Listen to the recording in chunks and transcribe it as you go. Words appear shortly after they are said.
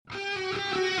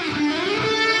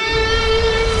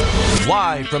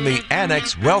live from the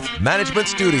Annex Wealth Management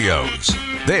Studios.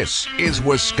 This is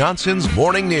Wisconsin's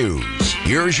Morning News.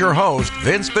 Here's your host,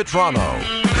 Vince Petrano.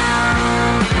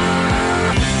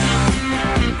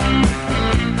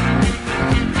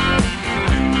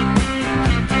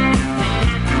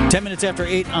 10 minutes after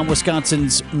 8 on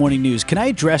Wisconsin's Morning News. Can I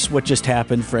address what just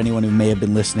happened for anyone who may have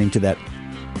been listening to that?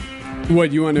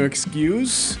 What, you want to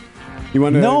excuse? You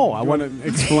want to? No, I want to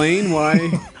explain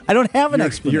why. I don't have an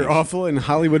explanation. You're awful in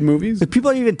Hollywood movies. But people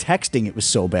are even texting it was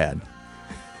so bad.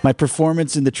 My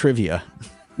performance in the trivia.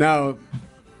 Now,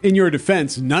 in your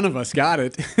defense, none of us got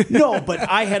it. No, but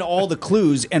I had all the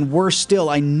clues, and worse still,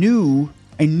 I knew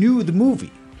the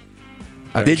movie.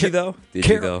 Did you though?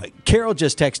 Carol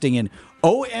just texting in,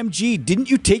 OMG,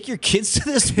 didn't you take your kids to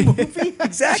this movie?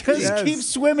 Exactly. Just keep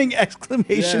swimming,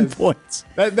 exclamation points.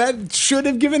 That should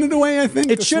have given it away, I think.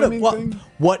 It should have.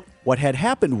 Well, what had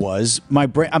happened was my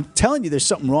brain, I'm telling you there's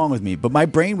something wrong with me, but my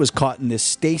brain was caught in this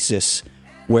stasis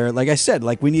where, like I said,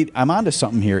 I'm onto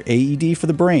something here, AED for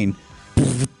the brain.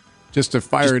 Just to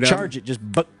fire it up. Charge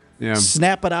it,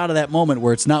 snap it out of that moment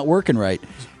where it's not working right.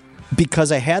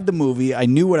 Because I had the movie, I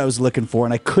knew what I was looking for,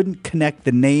 and I couldn't connect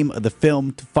the name of the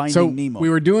film to Finding Nemo. We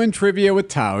were doing trivia with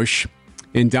Tausch,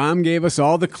 and Dom gave us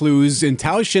all the clues, and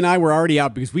Tausch and I were already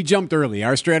out because we jumped early.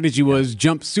 Our strategy was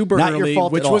jump super Not early, your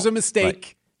fault which at was all. a mistake,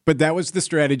 Right. but that was the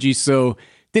strategy, so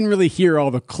didn't really hear all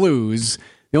the clues.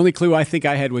 The only clue I think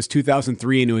I had was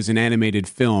 2003, and it was an animated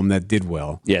film that did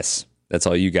well. Yes. That's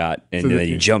all you got, and then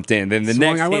you jumped in. Then the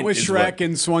next I went hint with is Shrek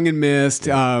and swung and missed.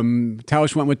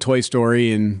 Tausch went with Toy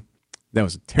Story, and that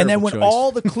was a terrible And then when choice.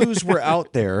 all the clues were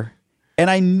out there, and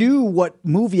I knew what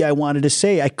movie I wanted to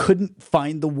say, I couldn't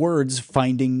find the words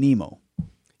Finding Nemo.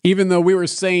 Even though we were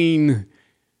saying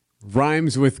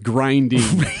rhymes with grinding.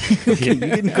 Okay, you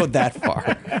didn't go that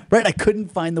far. Right? I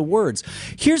couldn't find the words.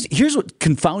 Here's what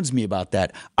confounds me about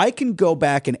that. I can go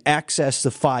back and access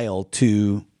the file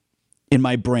in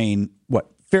my brain,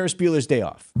 Ferris Bueller's Day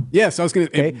Off. Yes, I was going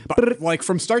to, Okay. like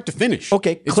from start to finish.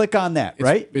 Okay, click on that,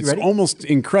 right? It's You ready? almost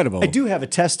incredible. I do have a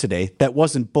test today that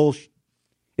wasn't bullshit.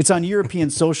 It's on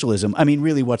European socialism. I mean,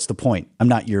 really, what's the point? I'm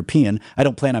not European. I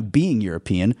don't plan on being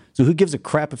European. So who gives a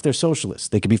crap if they're socialists?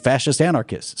 They could be fascist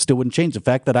anarchists. Still wouldn't change the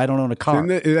fact that I don't own a car.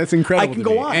 That's incredible. I can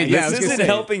go on. And This isn't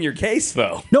helping your case,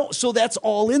 though. No, so that's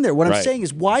all in there. What I'm Right. saying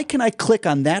is, why can I click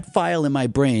on that file in my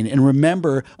brain and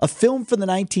remember a film from the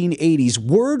 1980s,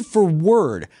 word for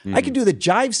word? I can do the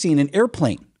jive scene in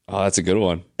Airplane. Oh, that's a good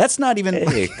one. That's not even...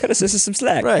 Hey, cut us some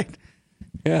slack. Right.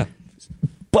 Yeah.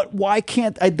 But why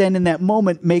can't I then in that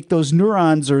moment make those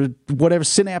neurons or whatever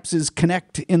synapses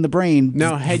connect in the brain?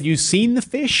 Now, had you seen the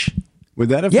fish? Would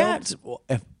that have helped?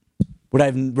 Would I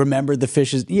have remembered the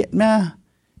fishes? Yeah, nah.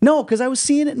 No, because I was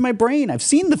seeing it in my brain. I've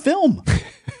seen the film.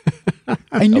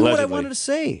 I knew what I wanted to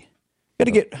say.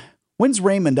 When's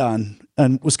Raymond on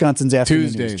Wisconsin's Afternoon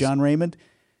Tuesdays. News? John Raymond?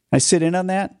 I sit in on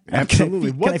that?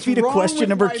 Absolutely. Can I feed a question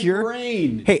number cure?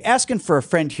 Brain? Hey, asking for a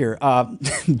friend here.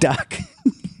 Doc.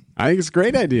 I think it's a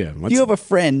great idea. Do you have a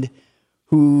friend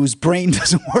whose brain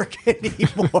doesn't work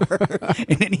anymore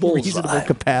in any reasonable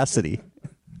capacity?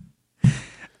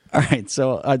 All right,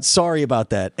 so sorry about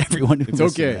that, everyone who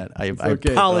listened to that. I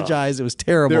apologize. It was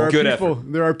terrible.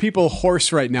 There are people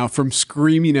hoarse right now from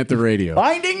screaming at the radio.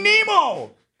 Finding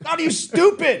Nemo! God, are you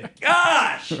stupid?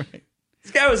 Gosh!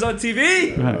 This guy was on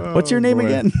TV. What's your name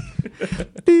again?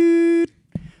 Dude.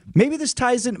 Maybe this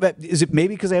ties in. Is it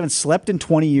maybe because I haven't slept in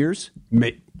 20 years?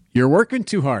 You're working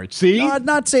too hard. See? No, I'm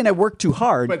not saying I work too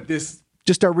hard. But this...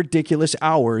 Just our ridiculous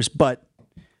hours. But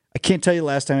I can't tell you the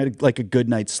last time I had a good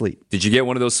night's sleep. Did you get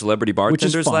one of those celebrity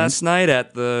bartenders last night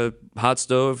at the hot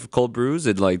stove cold brews?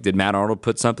 Did Matt Arnold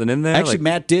put something in there? Actually,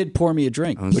 Matt did pour me a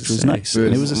drink, which was nice.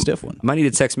 And it was a stiff one. I might need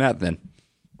to text Matt then.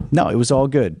 No, it was all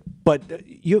good. But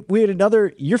we had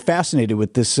another... You're fascinated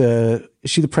with this. Is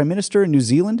she the Prime Minister in New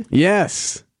Zealand?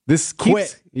 Yes. This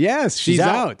quit. Yes, she's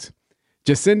out.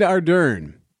 Jacinda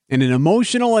Ardern. In an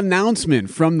emotional announcement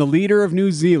from the leader of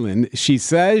New Zealand, she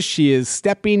says she is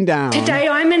stepping down. Today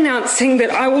I'm announcing that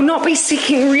I will not be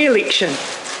seeking re-election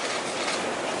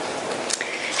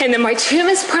and that my term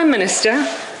as Prime Minister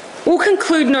will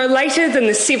conclude no later than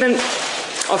the 7th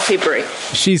of February.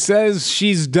 She says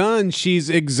she's done. She's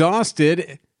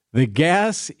exhausted. The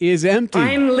gas is empty.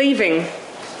 I am leaving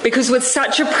because with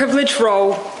such a privileged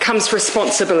role comes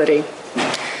responsibility.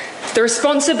 The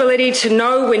responsibility to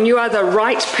know when you are the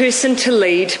right person to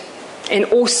lead and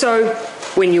also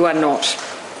when you are not.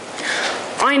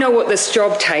 I know what this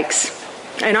job takes,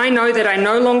 and I know that I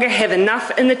no longer have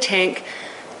enough in the tank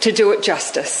to do it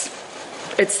justice.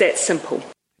 It's that simple.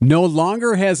 No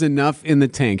longer has enough in the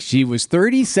tank. She was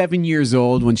 37 years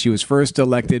old when she was first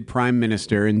elected prime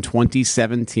minister in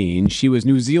 2017. She was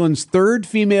New Zealand's third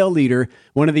female leader,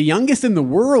 one of the youngest in the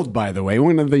world, by the way,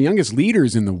 one of the youngest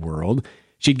leaders in the world.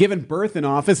 She'd given birth in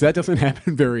office. That doesn't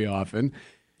happen very often.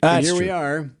 And here we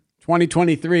are,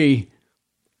 2023.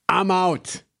 I'm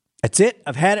out. That's it.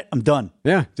 I've had it. I'm done.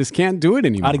 Yeah, just can't do it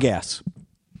anymore. Out of gas.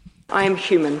 I am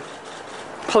human.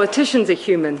 Politicians are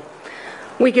human.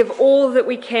 We give all that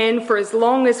we can for as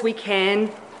long as we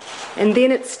can, and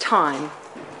then it's time.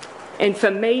 And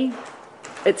for me,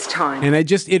 it's time. And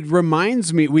it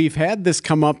reminds me, we've had this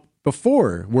come up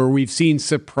before where we've seen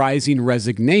surprising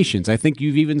resignations. I think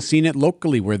you've even seen it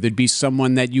locally where there'd be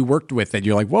someone that you worked with that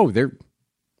you're like, whoa, they're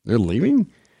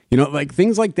leaving? You know, like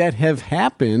things like that have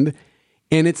happened,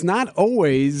 and it's not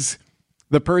always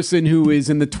the person who is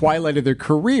in the twilight of their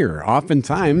career.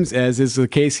 Oftentimes, as is the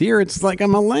case here, it's like a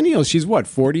millennial. She's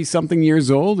 40-something years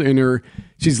old, and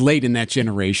she's late in that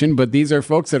generation. But these are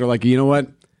folks that are like, you know what?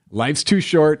 Life's too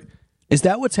short. Is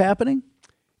that what's happening?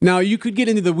 Now, you could get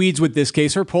into the weeds with this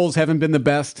case. Her polls haven't been the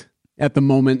best at the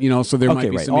moment, so there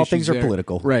might be some All issues things are there.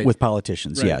 political Right. with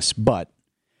politicians, Right. yes. But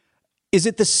is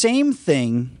it the same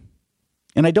thing,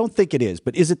 and I don't think it is,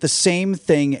 but is it the same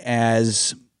thing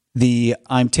as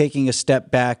I'm taking a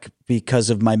step back because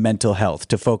of my mental health,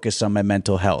 to focus on my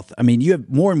mental health? I mean, you have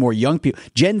more and more young people,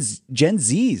 Gen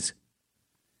Zs,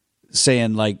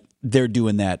 saying like they're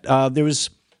doing that. There was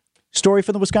a story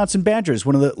from the Wisconsin Badgers,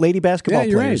 one of the lady basketball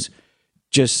players,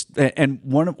 and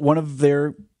one of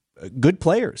their good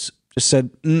players just said,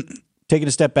 taking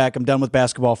a step back, I'm done with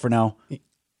basketball for now.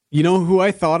 You know who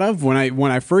I thought of when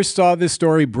I first saw this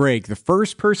story break? The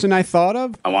first person I thought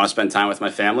of? I want to spend time with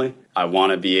my family. I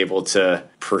want to be able to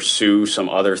pursue some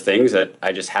other things that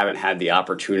I just haven't had the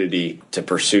opportunity to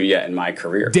pursue yet in my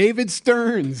career. David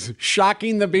Stearns,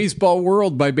 shocking the baseball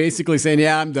world by basically saying,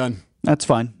 yeah, I'm done. That's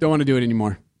fine. Don't want to do it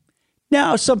anymore.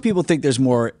 Now, some people think there's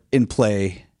more in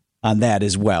play on that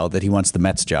as well, that he wants the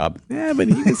Mets job. Yeah, but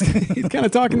he's kind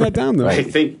of talking that down, though. I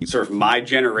think sort of my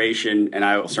generation, and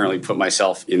I will certainly put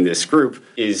myself in this group,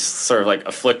 is sort of like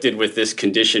afflicted with this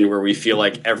condition where we feel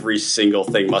like every single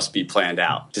thing must be planned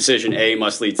out. Decision A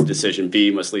must lead to decision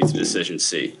B, must lead to decision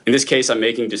C. In this case, I'm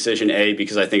making decision A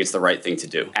because I think it's the right thing to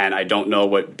do. And I don't know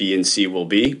what B and C will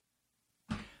be.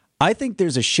 I think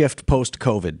there's a shift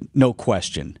post-COVID, no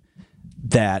question,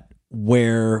 that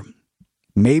where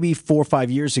maybe 4 or 5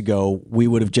 years ago, we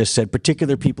would have just said,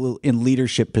 particular people in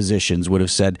leadership positions would have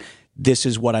said, this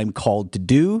is what I'm called to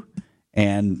do,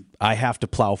 and I have to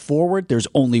plow forward. There's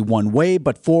only one way,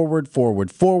 but forward,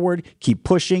 forward, forward. Keep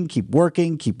pushing, keep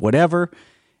working, keep whatever.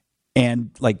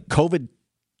 And like COVID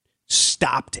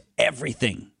stopped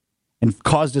everything and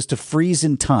caused us to freeze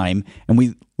in time, and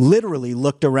we literally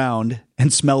looked around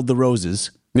and smelled the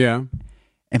roses. Yeah.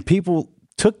 And people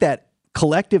took that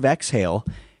collective exhale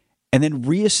and then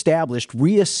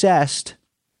reassessed,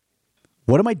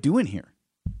 what am I doing here?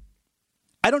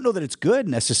 I don't know that it's good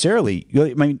necessarily.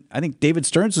 I mean, I think David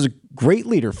Stearns is a great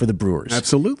leader for the Brewers.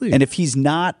 Absolutely. And if he's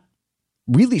not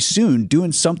really soon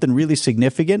doing something really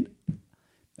significant,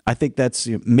 I think that's,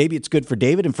 maybe it's good for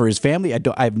David and for his family. I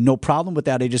have no problem with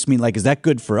that. I just mean, like, is that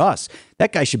good for us?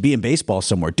 That guy should be in baseball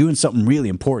somewhere, doing something really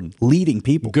important, leading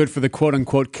people. Good for the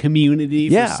quote-unquote community,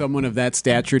 for someone of that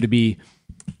stature to be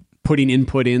putting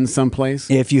input in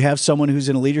someplace. If you have someone who's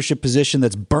in a leadership position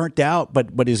that's burnt out,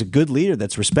 but is a good leader,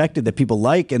 that's respected, that people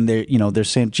like, and they're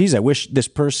saying, geez, I wish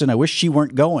she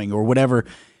weren't going or whatever,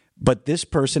 but this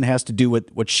person has to do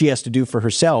what she has to do for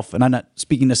herself. And I'm not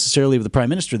speaking necessarily of the prime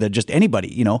minister, that just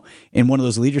anybody, in one of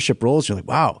those leadership roles, you're like,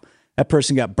 wow, that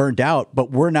person got burnt out, but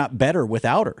we're not better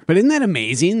without her. But isn't that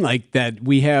amazing? Like that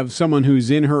we have someone who's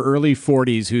in her early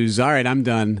 40s who's, all right, I'm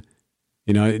done.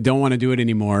 Don't want to do it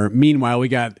anymore. Meanwhile, we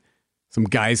got some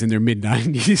guys in their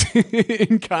mid-90s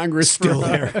in Congress. Still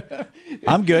there.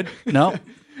 I'm good. No.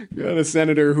 Got a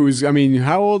senator who's,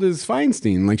 how old is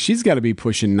Feinstein? Like, she's got to be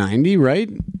pushing 90, right?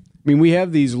 We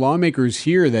have these lawmakers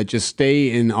here that just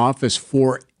stay in office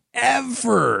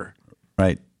forever.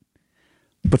 Right.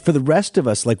 But for the rest of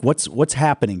us, like, what's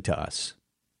happening to us?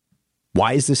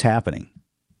 Why is this happening?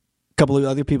 A couple of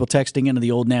other people texting into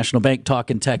the Old National Bank talk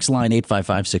and text line,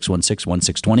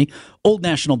 855-616-1620. Old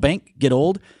National Bank, get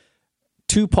old.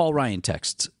 2 Paul Ryan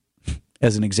texts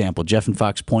as an example. Jeff and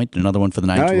Fox Point, another one for the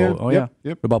 920. Oh, yeah.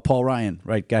 Yep. What about Paul Ryan?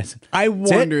 Right, guys? I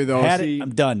wonder, though.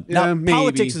 I'm done. Now,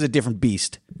 politics is a different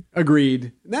beast.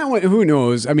 Agreed. That one, who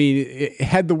knows?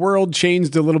 Had the world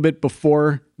changed a little bit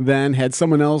before then? Had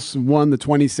someone else won the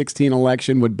 2016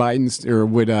 election? Would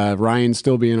Ryan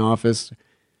still be in office?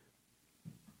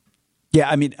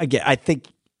 Yeah, again, I think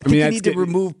I think you need to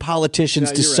remove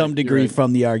politicians to some degree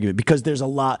from the argument because there's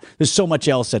so much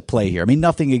else at play here. I mean,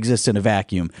 nothing exists in a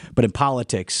vacuum, but in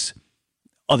politics,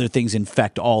 other things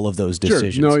infect all of those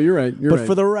decisions. Sure. No, you're right. But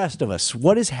for the rest of us,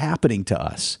 what is happening to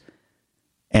us?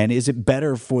 And is it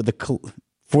better for the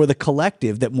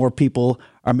collective that more people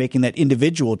are making that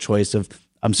individual choice of,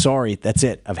 I'm sorry, that's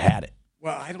it, I've had it?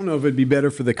 Well, I don't know if it'd be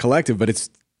better for the collective, but it's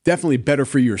definitely better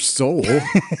for your soul.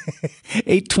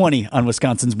 8:20 on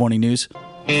Wisconsin's Morning News.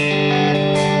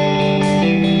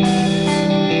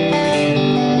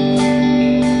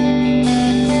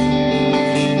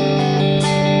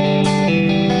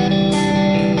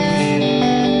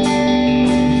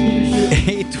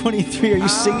 Are you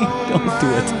singing? Don't do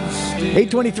it.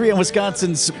 8:23 on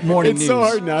Wisconsin's Morning News. It's so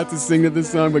hard not to sing to this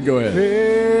song, but go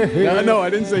ahead. No, I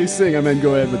didn't say sing. I meant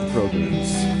go ahead with the program.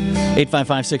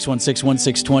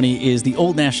 855-616-1620 is the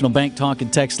Old National Bank talk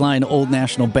and text line. Old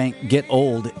National Bank, get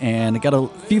old. And I got a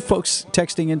few folks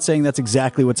texting in saying that's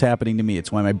exactly what's happening to me.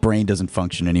 It's why my brain doesn't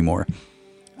function anymore.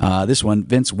 This one,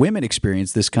 Vince, women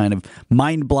experience this kind of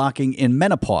mind blocking in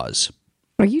menopause.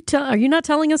 Are you not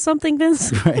telling us something,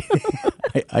 Vince? Right.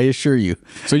 I assure you.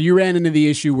 So you ran into the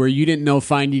issue where you didn't know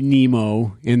Finding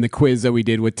Nemo in the quiz that we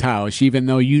did with Tausch, even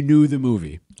though you knew the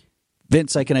movie.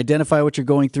 Vince, I can identify what you're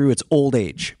going through. It's old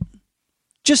age.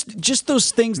 Just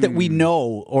those things that we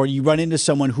know, or you run into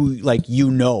someone who, like,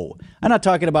 you know. I'm not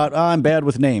talking about, I'm bad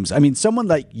with names. I mean, someone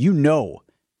like you know,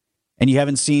 and you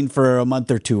haven't seen for a month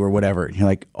or two or whatever. And you're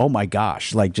like, oh my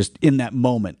gosh, like just in that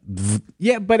moment.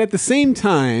 Yeah, but at the same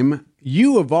time,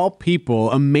 you of all people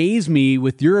amaze me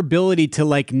with your ability to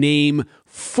like name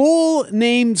full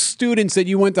named students that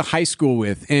you went to high school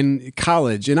with and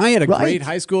college. And I had a great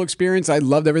high school experience. I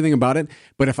loved everything about it.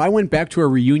 But if I went back to a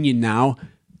reunion now,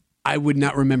 I would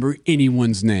not remember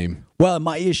anyone's name. Well,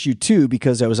 my issue too,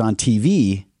 because I was on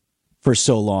TV for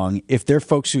so long, if they're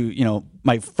folks who,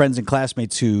 my friends and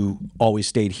classmates who always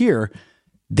stayed here,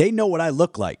 they know what I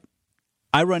look like.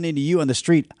 I run into you on the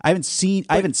street. I haven't seen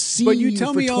you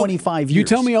for 25 years. You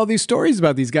tell me all these stories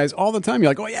about these guys all the time. You're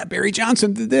like, oh yeah, Barry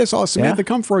Johnson did this. Oh, Samantha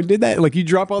Comfort did that. Like you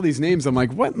drop all these names. I'm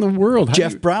like, what in the world?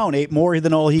 Jeff Brown ate more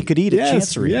than all he could eat at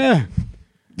Chancery. Yeah.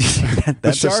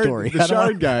 That's the story. The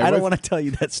Shard guy. I don't want to tell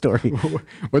you that story.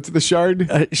 What's the Shard?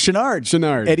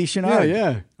 Shenard. Eddie Shenard.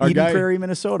 Yeah. Eden Prairie,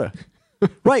 Minnesota.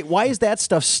 Right. Why is that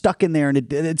stuff stuck in there? And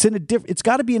it's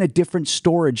got to be in a different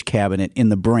storage cabinet in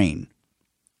the brain.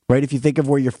 Right, if you think of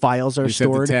where your files are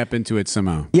stored, you have to tap into it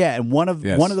somehow. Yeah, and one of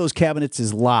those cabinets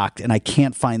is locked, and I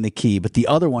can't find the key. But the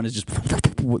other one is just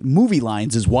movie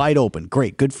lines is wide open.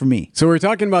 Great, good for me. So we're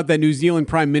talking about that New Zealand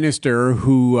Prime Minister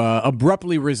who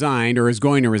abruptly resigned or is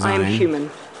going to resign. I am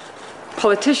human.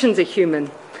 Politicians are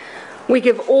human. We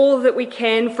give all that we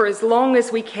can for as long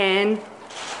as we can,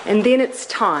 and then it's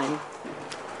time.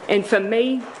 And for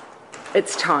me,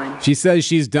 it's time. She says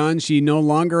she's done. She no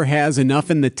longer has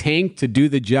enough in the tank to do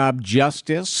the job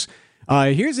justice.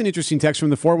 Here's an interesting text from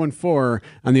the 414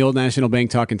 on the Old National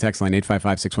Bank talk and text line,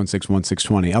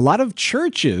 855-616-1620. A lot of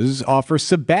churches offer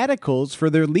sabbaticals for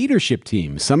their leadership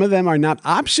team. Some of them are not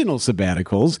optional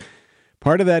sabbaticals.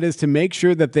 Part of that is to make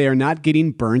sure that they are not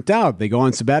getting burnt out. They go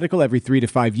on sabbatical every 3 to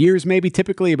 5 years, maybe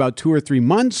typically about 2 or 3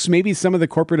 months. Maybe some of the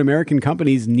corporate American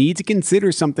companies need to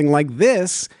consider something like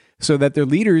this so that their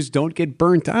leaders don't get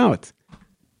burnt out.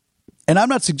 And I'm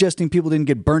not suggesting people didn't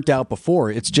get burnt out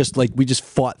before. It's just like we just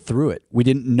fought through it. We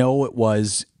didn't know it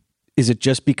was. Is it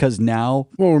just because now?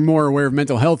 Well, we're more aware of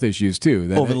mental health issues,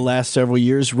 too. Over the last several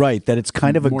years, right. That it's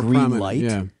kind of a green light.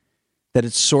 Yeah. That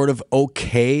it's sort of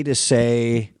okay to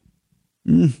say,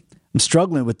 I'm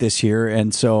struggling with this here.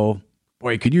 And so.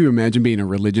 Boy, could you imagine being a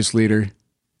religious leader?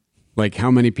 Like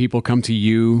how many people come to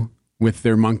you with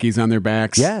their monkeys on their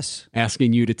backs. Yes.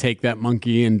 Asking you to take that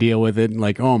monkey and deal with it.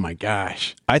 Like, oh my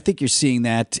gosh. I think you're seeing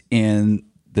that in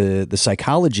the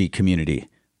psychology community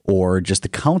or just the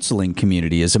counseling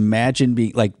community. Is imagine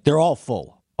being like, they're all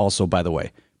full also, by the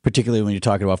way, particularly when you're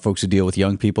talking about folks who deal with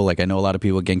young people. Like I know a lot of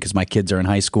people, again, because my kids are in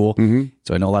high school. Mm-hmm.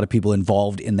 So I know a lot of people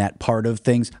involved in that part of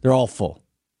things. They're all full.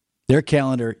 Their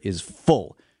calendar is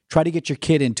full. Try to get your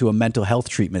kid into a mental health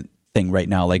treatment thing right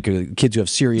now, like kids who have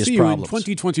serious problems. In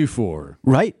 2024.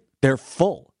 Right. They're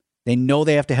full. They know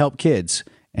they have to help kids.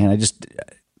 And I just,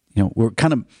 we're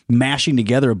kind of mashing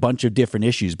together a bunch of different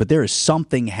issues, but there is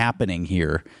something happening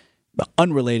here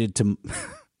unrelated to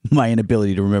my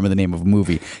inability to remember the name of a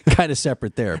movie. Kind of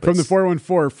separate there. From the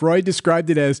 414, Freud described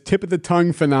it as tip of the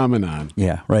tongue phenomenon.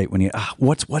 Yeah, right. When you,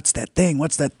 what's that thing?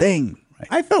 What's that thing?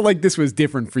 I felt like this was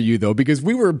different for you, though, because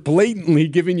we were blatantly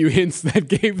giving you hints that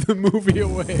gave the movie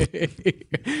away.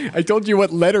 I told you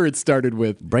what letter it started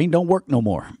with. Brain don't work no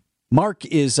more. Mark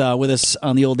is with us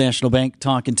on the Old National Bank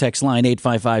talk and text line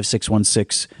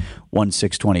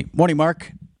 855-616-1620. Morning,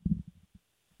 Mark.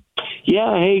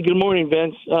 Yeah, hey, good morning,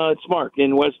 Vince. It's Mark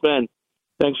in West Bend.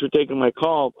 Thanks for taking my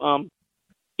call.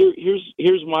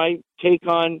 Here's my take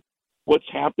on what's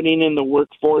happening in the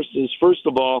workforce is, first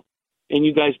of all, and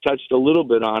you guys touched a little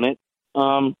bit on it,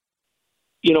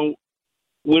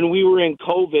 when we were in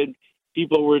COVID,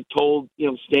 people were told,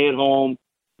 stay at home,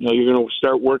 you're going to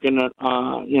start working,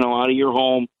 out of your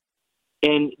home.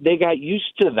 And they got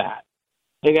used to that.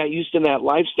 They got used to that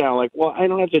lifestyle. Like, well, I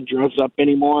don't have to dress up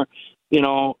anymore.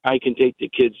 I can take the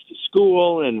kids to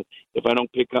school. And if I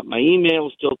don't pick up my emails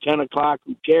till 10 o'clock,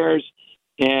 who cares?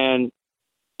 And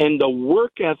the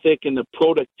work ethic and the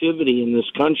productivity in this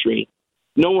country,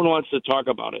 no one wants to talk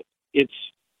about it.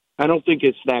 I don't think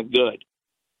it's that good.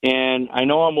 And I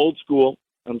know I'm old school.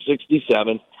 I'm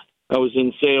 67. I was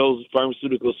in sales,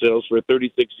 pharmaceutical sales, for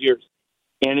 36 years.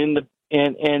 And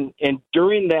and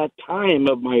during that time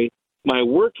of my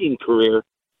working career,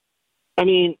 I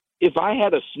mean, if I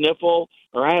had a sniffle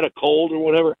or I had a cold or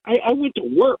whatever, I went to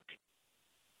work.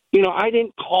 I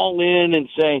didn't call in and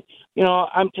say,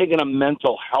 I'm taking a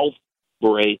mental health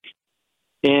break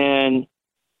and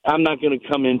I'm not going to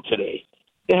come in today.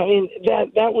 I mean,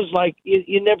 that was like,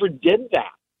 you never did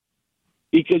that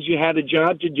because you had a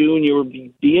job to do and you were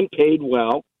being paid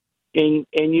well and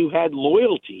you had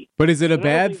loyalty. But is it a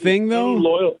bad thing,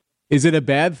 though? Is it a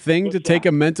bad thing to take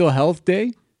a mental health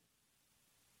day?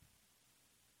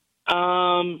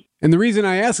 And the reason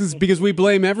I ask is because we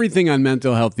blame everything on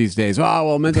mental health these days. Oh,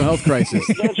 well, mental health crisis.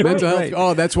 Mental health. Right.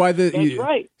 Oh, that's why that's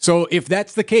right. So if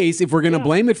that's the case, if we're going to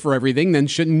blame it for everything, then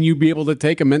shouldn't you be able to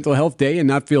take a mental health day and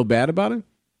not feel bad about it?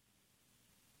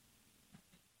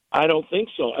 I don't think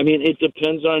so. I mean, it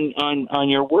depends on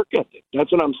your work ethic.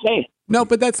 That's what I'm saying. No,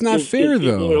 but that's not fair,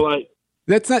 though.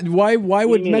 That's not why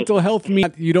would mental health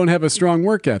mean you don't have a strong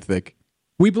work ethic?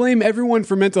 We blame everyone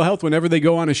for mental health whenever they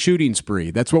go on a shooting spree.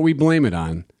 That's what we blame it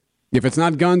on. If it's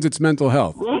not guns, it's mental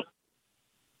health. Right.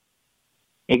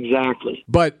 Exactly.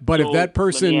 But if that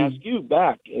person, let me ask you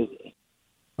back.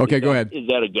 Go ahead. Is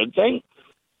that a good thing?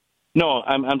 No,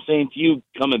 I'm saying to you,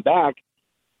 coming back,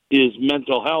 is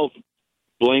mental health,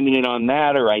 blaming it on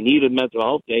that, or I need a mental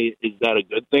health day, is that a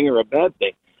good thing or a bad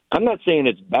thing? I'm not saying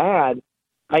it's bad.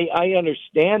 I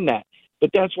understand that. But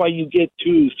that's why you get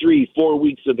 2, 3, 4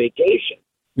 weeks of vacation.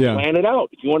 Yeah. Plan it out.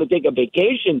 If you want to take a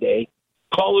vacation day,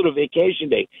 call it a vacation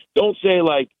day. Don't say,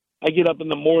 like, I get up in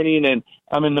the morning and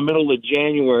I'm in the middle of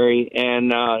January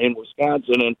and in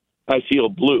Wisconsin and I feel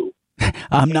blue.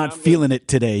 I'm not feeling it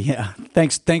today. Yeah.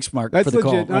 Thanks, Mark, That's for the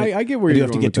legit. call. Right. I get where you're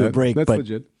going. You have to get to a break. That's but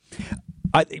legit.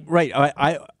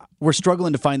 We're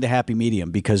struggling to find the happy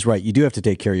medium because, you do have to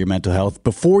take care of your mental health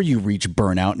before you reach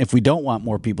burnout. And if we don't want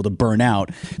more people to burn out,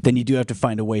 then you do have to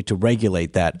find a way to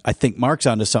regulate that. I think Mark's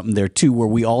onto something there, too, where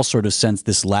we all sort of sense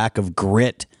this lack of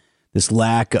grit, this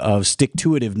lack of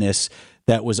stick-to-itiveness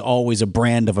that was always a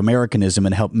brand of Americanism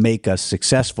and helped make us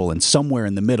successful. And somewhere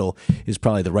in the middle is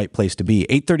probably the right place to be.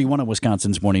 8:31 on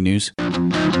Wisconsin's Morning News.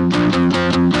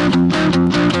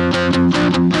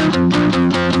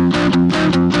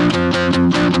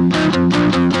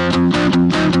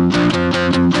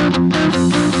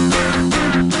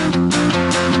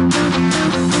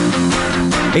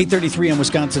 8:33 on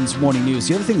Wisconsin's Morning News.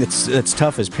 The other thing that's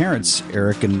tough as parents,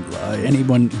 Eric, and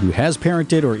anyone who has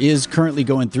parented or is currently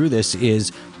going through this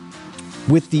is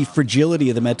with the fragility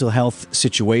of the mental health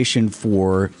situation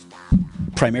for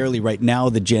primarily right now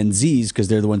the Gen Zs, because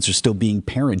they're the ones who are still being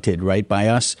parented, right, by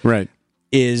us. Right.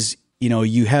 Is,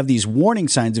 you have these warning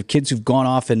signs of kids who've gone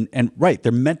off and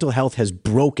their mental health has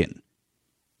broken.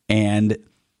 And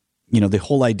the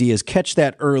whole idea is catch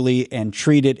that early and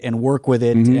treat it and work with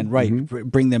it and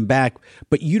bring them back.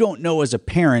 But you don't know as a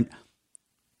parent,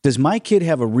 does my kid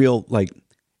have a real,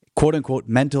 quote unquote,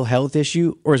 mental health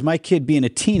issue? Or is my kid being a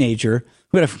teenager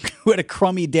who had a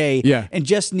crummy day and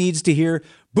just needs to hear,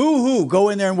 boo-hoo, go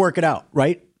in there and work it out,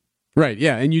 right? Right,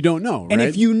 yeah, and you don't know, right? And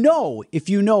if you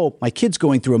know my kid's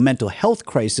going through a mental health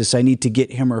crisis, I need to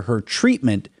get him or her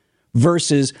treatment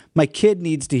versus my kid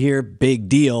needs to hear, big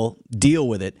deal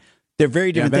with it. They're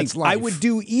very different things. Life. I would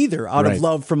do either out of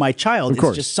love for my child.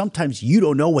 It's just sometimes you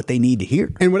don't know what they need to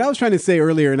hear. And what I was trying to say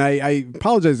earlier, and I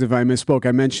apologize if I misspoke,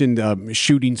 I mentioned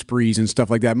shooting sprees and stuff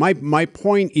like that. My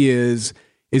point is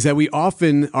that we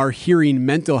often are hearing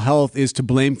mental health is to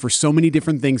blame for so many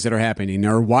different things that are happening,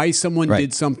 or why someone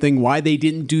did something, why they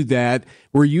didn't do that.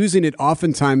 We're using it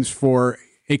oftentimes for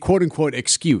a quote-unquote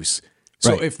excuse.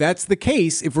 So if that's the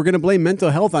case, if we're going to blame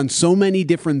mental health on so many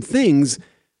different things,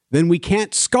 then we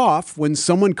can't scoff when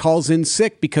someone calls in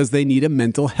sick because they need a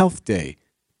mental health day.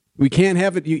 We can't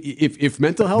have it. If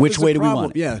mental health Which is way a do we problem,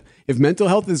 want it? Yeah. If mental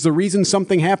health is the reason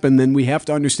something happened, then we have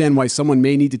to understand why someone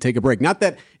may need to take a break. Not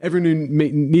that everyone who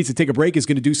needs to take a break is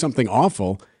going to do something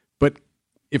awful, but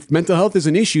if mental health is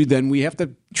an issue, then we have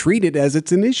to treat it as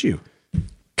it's an issue.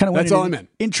 Kind of That's all I meant.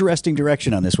 Interesting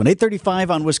direction on this one. 8:35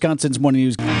 on Wisconsin's Morning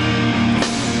News.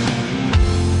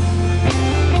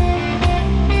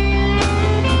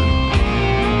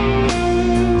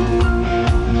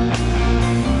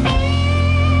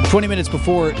 20 minutes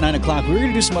before 9 o'clock. We were going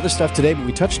to do some other stuff today, but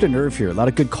we touched a nerve here. A lot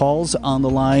of good calls on the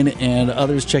line and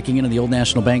others checking in on the Old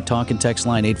National Bank talk and text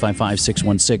line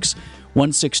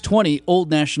 855-616-1620. Old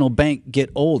National Bank, get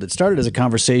old. It started as a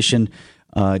conversation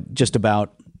just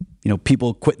about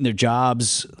people quitting their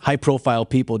jobs, high-profile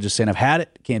people just saying, I've had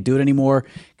it, can't do it anymore.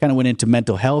 Kind of went into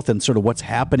mental health and sort of what's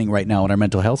happening right now in our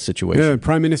mental health situation. Yeah,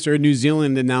 Prime Minister of New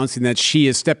Zealand announcing that she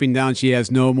is stepping down. She has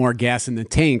no more gas in the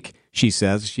tank, she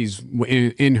says. She's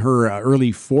in her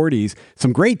early 40s.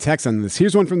 Some great text on this.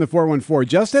 Here's one from the 414.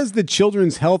 Just as the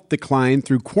children's health declined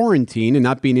through quarantine and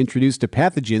not being introduced to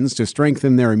pathogens to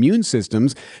strengthen their immune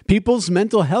systems, people's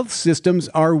mental health systems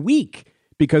are weak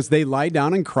because they lie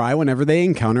down and cry whenever they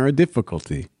encounter a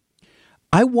difficulty.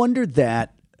 I wondered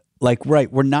that,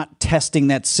 we're not testing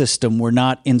that system. We're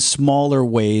not in smaller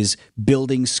ways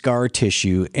building scar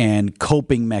tissue and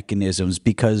coping mechanisms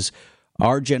because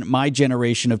my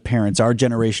generation of parents, our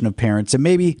generation of parents, and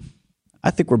maybe I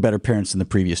think we're better parents than the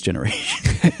previous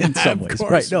generation in some ways.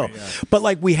 Right? No, but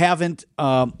we haven't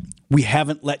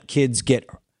let kids get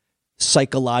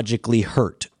psychologically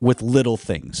hurt with little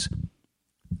things.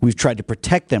 We've tried to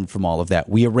protect them from all of that.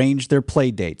 We arrange their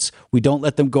play dates. We don't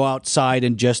let them go outside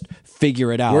and just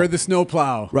figure it out. We're the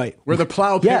snowplow. Right. We're the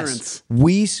plow parents.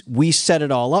 Yes. We set it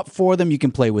all up for them. You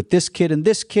can play with this kid,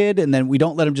 and then we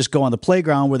don't let them just go on the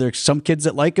playground where there's some kids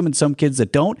that like them and some kids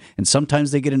that don't, and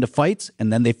sometimes they get into fights,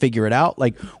 and then they figure it out.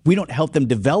 We don't help them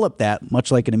develop that,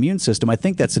 much like an immune system. I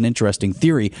think that's an interesting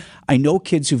theory. I know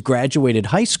kids who've graduated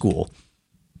high school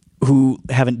who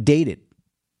haven't dated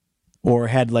or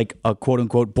had a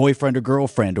quote-unquote boyfriend or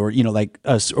girlfriend or,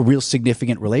 a real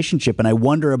significant relationship. And I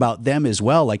wonder about them as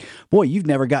well. Boy, you've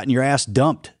never gotten your ass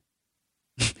dumped.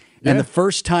 And the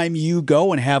first time you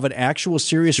go and have an actual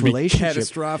serious relationship,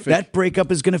 catastrophic. That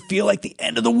breakup is going to feel like the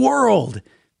end of the world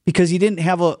because you didn't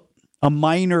have a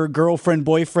minor girlfriend,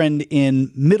 boyfriend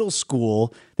in middle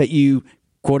school that you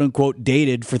quote-unquote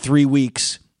dated for 3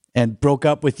 weeks and broke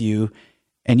up with you.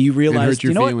 And you realize,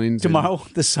 tomorrow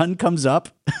the sun comes up.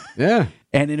 Yeah.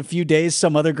 And in a few days,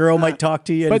 some other girl might talk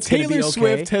to you. And But it's gonna Taylor be okay.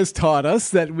 Swift has taught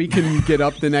us that we can get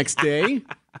up the next day.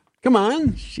 Come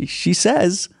on. She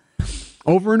says.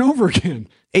 Over and over again.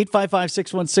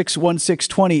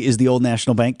 855-616-1620 is the Old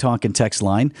National Bank talk and text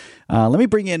line. Let me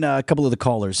bring in a couple of the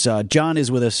callers. John is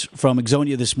with us from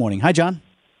Ixonia this morning. Hi, John.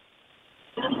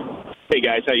 Hey,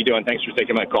 guys. How you doing? Thanks for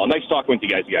taking my call. Nice talking with you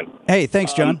guys again. Hey,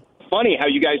 thanks, John. Funny how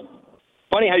you guys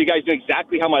knew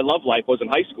exactly how my love life was in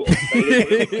high school.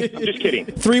 I'm just kidding.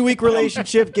 3-week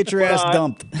relationship, get your ass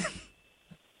dumped.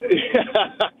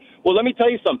 Well, let me tell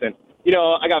you something.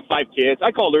 I got 5 kids.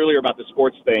 I called earlier about the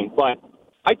sports thing, but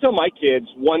I tell my kids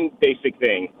one basic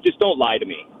thing. Just don't lie to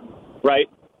me, right?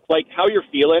 How you're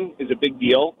feeling is a big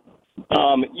deal.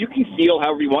 You can feel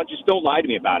however you want. Just don't lie to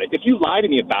me about it. If you lie to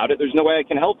me about it, there's no way I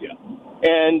can help you.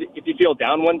 And if you feel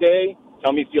down one day,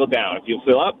 tell me you feel down. If you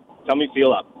feel up, tell me you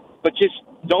feel up. But just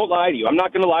don't lie to you. I'm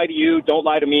not going to lie to you. Don't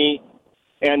lie to me.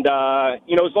 And,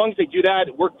 as long as they do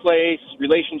that, workplace,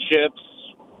 relationships,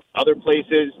 other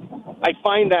places, I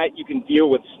find that you can deal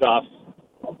with stuff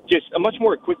just much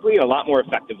more quickly and a lot more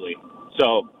effectively.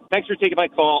 So thanks for taking my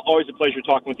call. Always a pleasure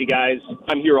talking with you guys.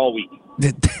 I'm here all week.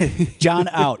 John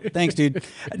out. Thanks, dude.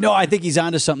 No, I think he's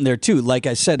onto something there, too. Like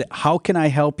I said, how can I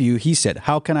help you? He said,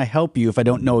 how can I help you if I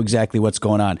don't know exactly what's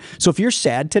going on? So if you're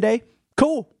sad today,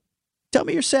 cool. Tell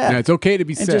me you're sad. Yeah, it's okay to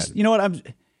be sad. Just,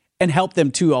 and help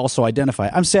them to also identify.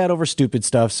 I'm sad over stupid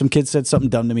stuff. Some kid said something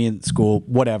dumb to me in school,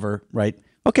 whatever, right?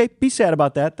 Okay, be sad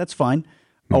about that. That's fine.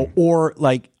 Or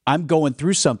I'm going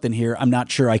through something here. I'm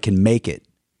not sure I can make it.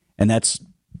 And that's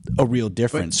a real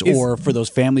difference. Or for those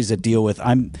families that deal with,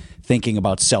 I'm thinking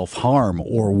about self-harm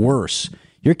or worse.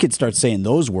 Your kid starts saying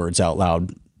those words out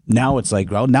loud. Now it's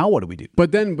well, now what do we do?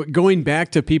 But going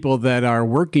back to people that are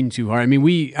working too hard,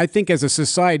 I think as a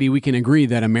society, we can agree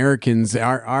that Americans,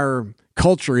 our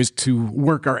culture is to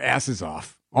work our asses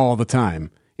off all the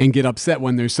time and get upset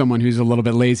when there's someone who's a little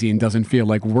bit lazy and doesn't feel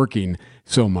like working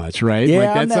so much, right?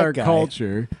 Yeah, that's our guy.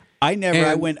 culture. I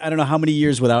went, I don't know how many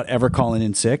years without ever calling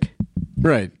in sick.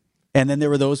 Right. And then there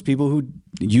were those people who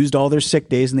used all their sick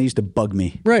days and they used to bug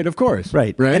me. Right, of course.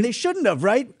 Right. And they shouldn't have,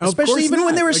 right? Of Especially course even not.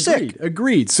 when they were sick.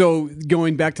 Agreed. So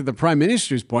going back to the Prime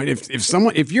Minister's point,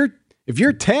 if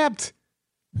you're tapped,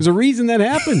 there's a reason that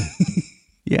happened.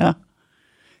 Yeah.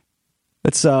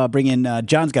 Let's bring in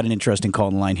John's got an interesting call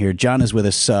in the line here. John is with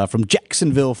us from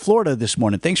Jacksonville, Florida this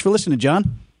morning. Thanks for listening,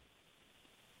 John.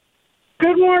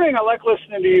 Good morning. I like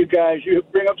listening to you guys. You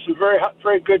bring up some very,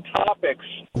 very good topics.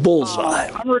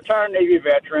 Bullseye. I'm a retired Navy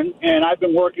veteran, and I've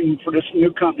been working for this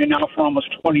new company now for almost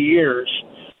 20 years.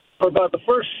 For about the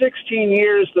first 16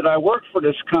 years that I worked for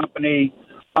this company,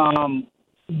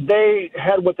 they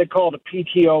had what they called a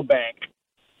PTO bank.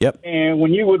 Yep. And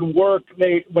when you would work,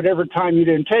 whatever time you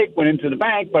didn't take went into the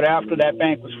bank, but after that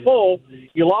bank was full,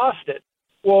 you lost it.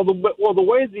 Well, the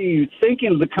way the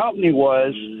thinking of the company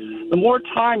was, the more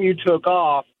time you took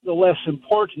off, the less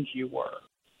important you were.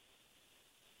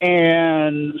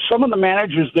 And some of the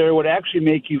managers there would actually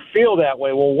make you feel that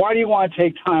way. Well, why do you want to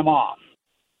take time off?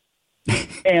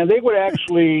 And they would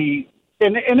actually,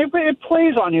 and it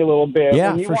plays on you a little bit.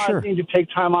 Yeah, when you for sure. need to take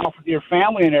time off with your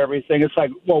family and everything, it's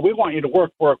like, well, we want you to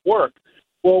work.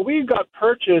 Well, we got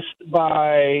purchased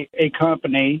by a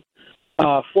company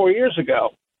 4 years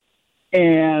ago.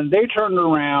 And they turned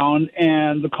around,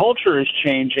 and the culture is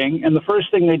changing. And the first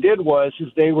thing they did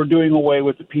is they were doing away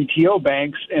with the PTO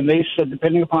banks. And they said,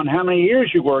 depending upon how many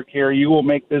years you work here, you will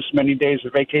make this many days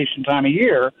of vacation time a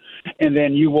year. And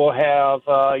then you will have,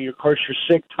 your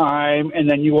sick time. And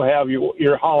then you will have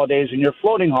your holidays and your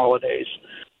floating holidays.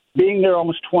 Being there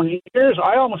almost 20 years,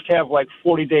 I almost have like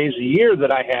 40 days a year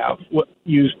that I have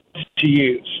used to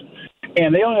use.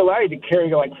 And they only allow you to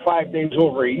carry like 5 days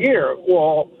over a year.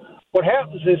 Well, what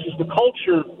happens is the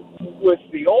culture with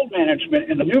the old management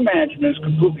and the new management is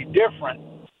completely different.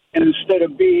 And instead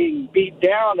of being beat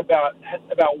down about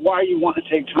why you want to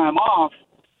take time off,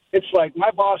 it's like my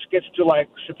boss gets to like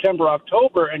September,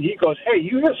 October, and he goes, hey,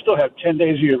 you still have 10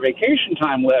 days of your vacation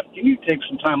time left. You need to take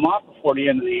some time off before the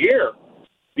end of the year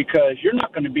because you're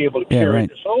not going to be able to carry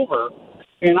this over.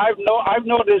 And I've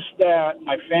noticed that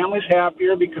my family's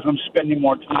happier because I'm spending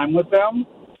more time with them.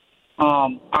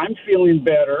 I'm feeling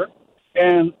better.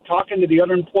 And talking to the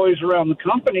other employees around the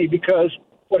company, because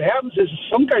what happens is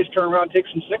some guys turn around and take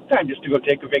some sick time just to go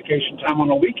take a vacation time on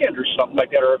a weekend or something like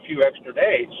that, or a few extra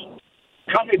days.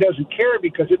 The company doesn't care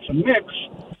because it's a mix.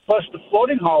 Plus the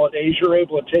floating holidays, you're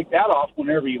able to take that off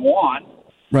whenever you want.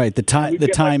 Right. The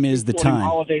time is the time.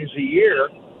 Holidays a year.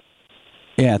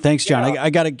 Yeah, thanks, John. Yeah. I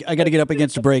gotta get up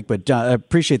against a break, but I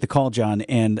appreciate the call, John,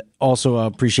 and also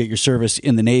appreciate your service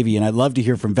in the Navy. And I'd love to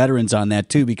hear from veterans on that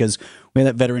too, because we have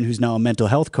that veteran who's now a mental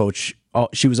health coach.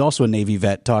 She was also a Navy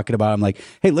vet talking about. I'm like,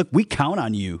 hey, look, we count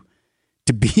on you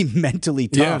to be mentally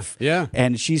tough. Yeah.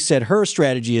 And she said her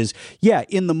strategy is,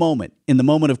 in the moment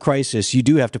of crisis, you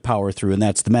do have to power through, and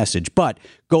that's the message. But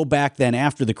go back then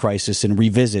after the crisis and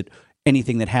revisit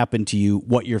anything that happened to you,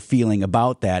 what you're feeling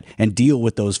about that, and deal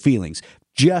with those feelings.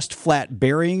 Just flat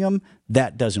burying them,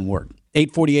 that doesn't work.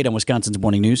 8:48 on Wisconsin's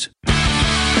Morning News.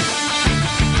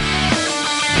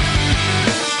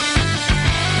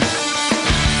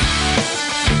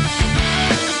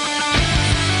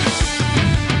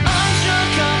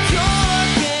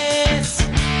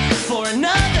 For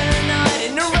another night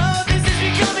in a row, this is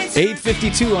becoming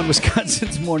 8:52 on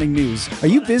Wisconsin's Morning News. Are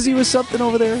you busy with something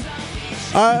over there?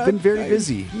 I've been very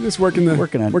busy. I'm just working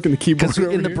the keyboard.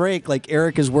 In the break, like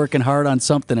Eric is working hard on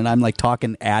something, and I'm like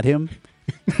talking at him.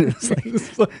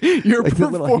 You're like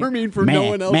performing for no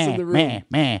one else in the room.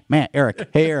 Eric.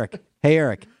 Hey, Eric.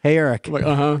 Like,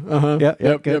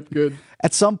 Yep, good.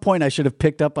 At some point, I should have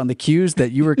picked up on the cues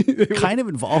that you were kind of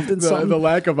involved in something. The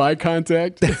lack of eye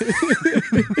contact. And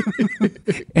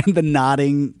the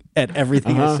nodding at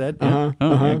everything I said.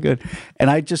 Yeah, good.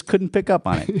 And I just couldn't pick up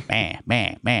on it. Hey,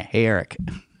 Eric.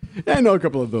 I know a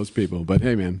couple of those people, but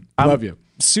hey, man, love you.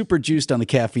 Super juiced on the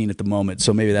caffeine at the moment,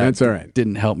 so maybe that's all right.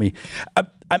 Didn't help me.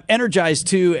 I'm energized,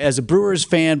 too, as a Brewers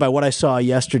fan by what I saw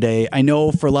yesterday. I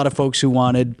know for a lot of folks who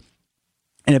wanted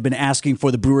and have been asking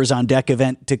for the Brewers on Deck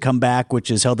event to come back, which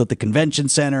is held at the convention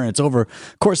center. And it's over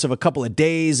the course of a couple of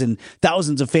days, and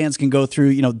thousands of fans can go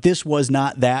through. This was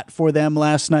not that for them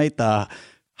last night, the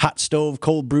hot stove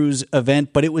cold brews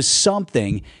event, but it was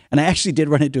something. And I actually did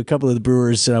run into a couple of the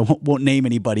Brewers, and I won't name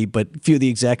anybody, but a few of the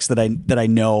execs that I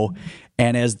know.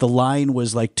 And as the line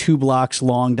was like 2 blocks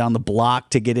long down the block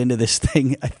to get into this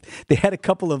thing, they had a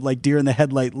couple of like deer in the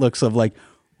headlight looks of like,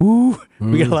 Ooh,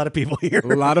 we got a lot of people here.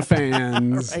 A lot of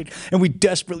fans. Right. And we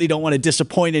desperately don't want to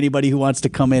disappoint anybody who wants to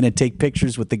come in and take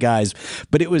pictures with the guys.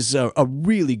 But it was a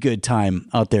really good time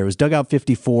out there. It was Dugout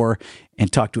 54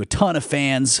 and talked to a ton of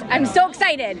fans. I'm so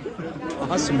excited.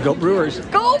 Awesome. Go Brewers.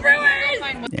 Go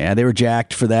Brewers! Yeah, they were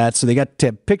jacked for that. So they got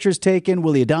pictures taken.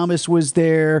 Willie Adames was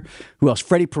there. Who else?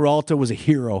 Freddie Peralta was a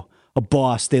hero, a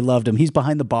boss. They loved him. He's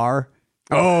behind the bar.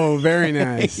 Oh, very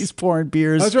nice. He's pouring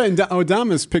beers. That's right. And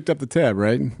Adames picked up the tab,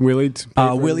 right? Willie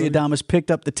Adames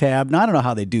picked up the tab. Now, I don't know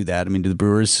how they do that. I mean, do the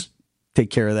Brewers take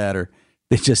care of that, or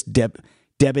they just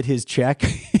debit his check?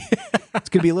 It's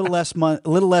going to be a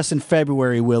little less in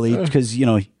February, Willie, because,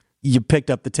 you picked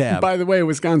up the tab. By the way,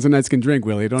 Wisconsinites can drink,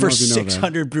 Willie. Don't know if you know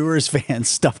 600 Brewers fans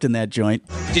stuffed in that joint.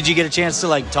 Did you get a chance to,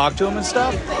 talk to them and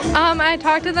stuff? I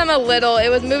talked to them a little. It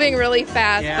was moving really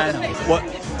fast. Yeah, I know.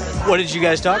 What did you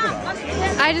guys talk about?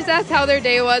 I just asked how their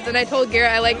day was, and I told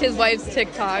Garrett I liked his wife's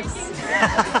TikToks.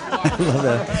 I love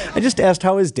that. I just asked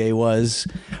how his day was,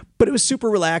 but it was super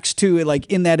relaxed too.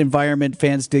 In that environment,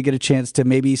 fans did get a chance to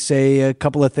maybe say a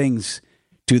couple of things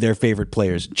to their favorite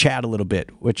players, chat a little bit,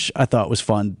 which I thought was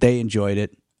fun. They enjoyed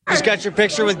it. Just got your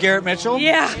picture with Garrett Mitchell?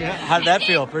 Yeah. How did that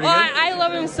feel? Pretty good? I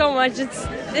love him so much. You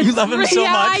love him so much?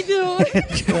 I do.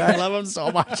 I love him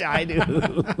so much. I do.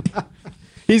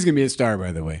 He's going to be a star,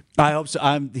 by the way. I hope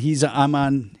so. He's on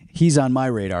my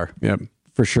radar. Yep.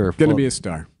 For sure. Going to be a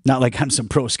star. Not like I'm some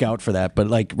pro scout for that, but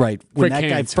right when quick that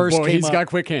hands. guy first came he's up, got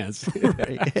quick hands.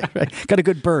 right. Got a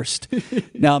good burst.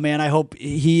 Now, man, I hope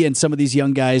he and some of these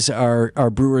young guys are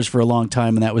Brewers for a long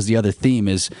time, and that was the other theme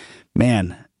is,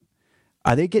 man,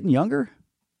 are they getting younger?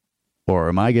 Or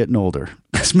am I getting older?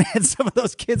 Because, man, some of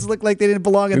those kids look like they didn't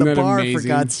belong in the bar, amazing? For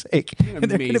God's sake. And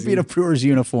they're going to be in a Brewers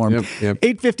uniform. Yep.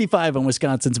 8:55 on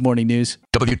Wisconsin's Morning News.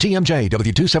 WTMJ,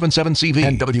 W277CV,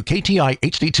 and WKTI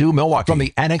HD2 Milwaukee. From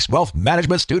the Annex Wealth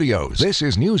Management Studios, this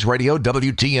is News Radio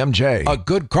WTMJ, a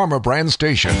Good Karma brand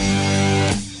station.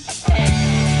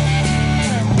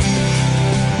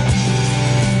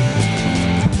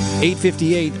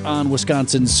 $8:58 on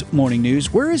Wisconsin's Morning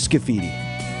News. Where is Scafidi?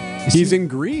 He's in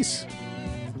Greece.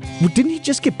 Didn't he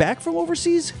just get back from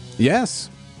overseas? Yes.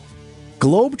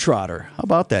 Globetrotter. How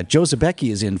about that? Joe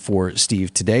Zabecki is in for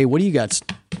Steve today. What do you got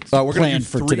we're going to planned do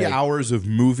for 3 today? hours of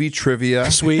movie trivia.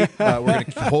 Sweet. We're going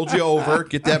to hold you over,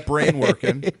 get that brain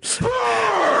working.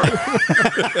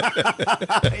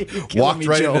 Walked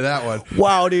right into that one.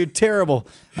 Wow, dude, terrible.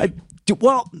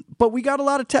 But we got a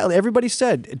lot of talent. Everybody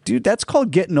said, dude, that's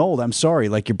called getting old. I'm sorry.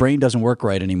 Your brain doesn't work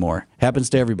right anymore. Happens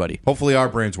to everybody. Hopefully our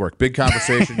brains work. Big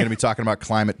conversation. Going to be talking about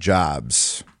climate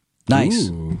jobs. Nice.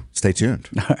 Ooh. Stay tuned.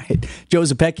 All right. Joe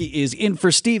Zabecki is in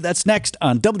for Steve. That's next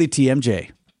on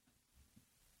WTMJ.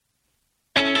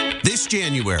 This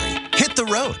January, hit the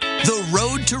road. The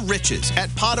Road to Riches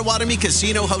at Potawatomi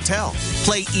Casino Hotel.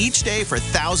 Play each day for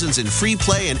thousands in free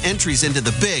play and entries into the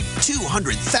big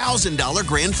 $200,000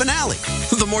 grand finale.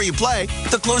 The more you play,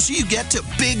 the closer you get to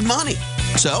big money.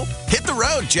 So, hit the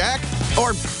road, Jack,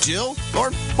 or Jill,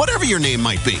 or whatever your name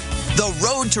might be. The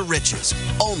Road to Riches,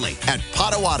 only at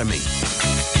Potawatomi.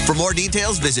 For more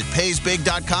details, visit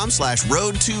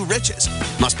paysbig.com/road2riches.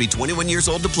 Must be 21 years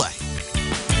old to play.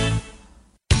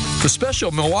 The special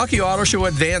Milwaukee Auto Show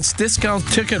Advanced Discount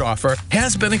Ticket Offer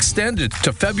has been extended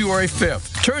to February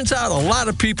 5th. Turns out a lot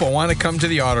of people want to come to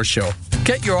the auto show.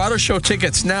 Get your auto show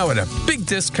tickets now at a big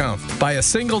discount. Buy a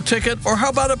single ticket, or how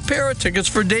about a pair of tickets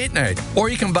for date night? Or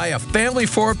you can buy a family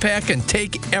 4-pack and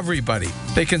take everybody.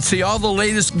 They can see all the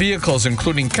latest vehicles,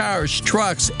 including cars,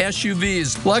 trucks,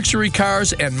 SUVs, luxury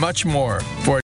cars, and much more. For